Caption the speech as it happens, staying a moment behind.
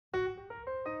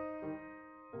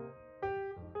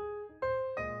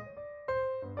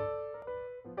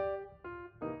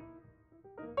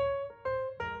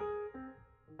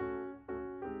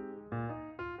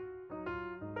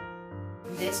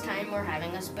This time we're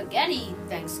having a spaghetti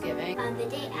Thanksgiving. The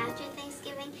day after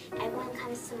Thanksgiving, everyone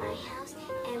comes to my house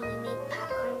and we make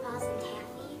popcorn balls and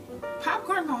taffy.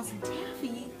 Popcorn balls and taffy?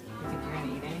 You think you're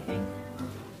gonna eat anything?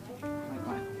 Like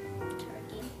what?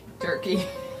 Turkey. Turkey.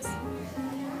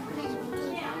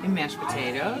 And mashed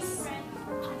potatoes.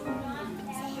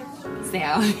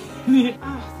 Salad.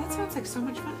 Oh, that sounds like so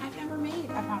much fun. I've never made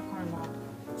a popcorn ball.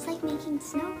 It's like making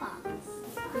snowballs.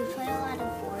 We play a lot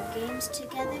of board games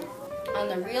together. On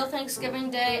the real Thanksgiving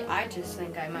day, I just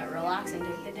think I might relax and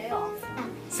take the day off.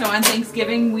 So on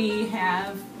Thanksgiving we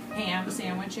have ham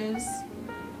sandwiches.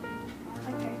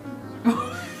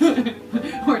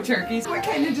 Or turkeys. What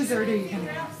kind of dessert are you going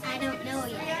to have? I don't know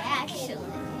yet, actually.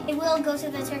 I will go to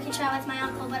the turkey trot with my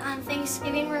uncle, but on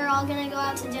Thanksgiving we're all going to go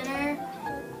out to dinner.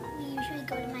 We usually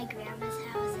go to my grandma's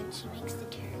house and she makes the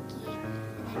turkey, and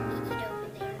then we eat over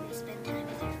there and we spend time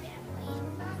with our family.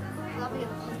 Loving a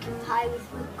pumpkin pie with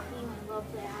whipped cream, I love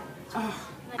that. Oh.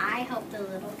 I help the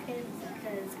little kids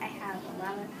because I have a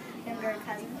lot of younger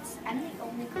cousins. I'm the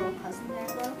only girl cousin there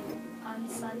though. On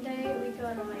Sunday, we go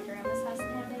to my grandma's house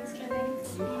and have Thanksgiving.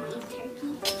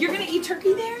 Eat turkey. You're going to eat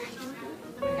turkey there?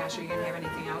 Oh my gosh, are you going to have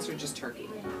anything else or just turkey?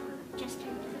 Just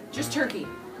turkey. Just turkey.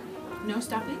 No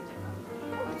stuffing?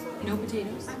 No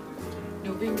potatoes?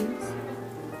 No green beans?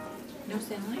 No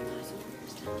salad?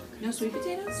 No sweet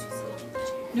potatoes?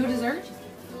 No dessert?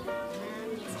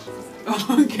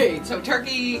 Okay, so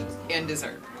turkey and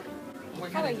dessert.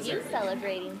 What How kind are of you dessert?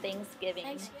 celebrating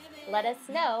Thanksgiving? Let us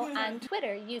know on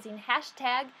Twitter using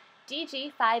hashtag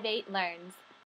DG58Learns.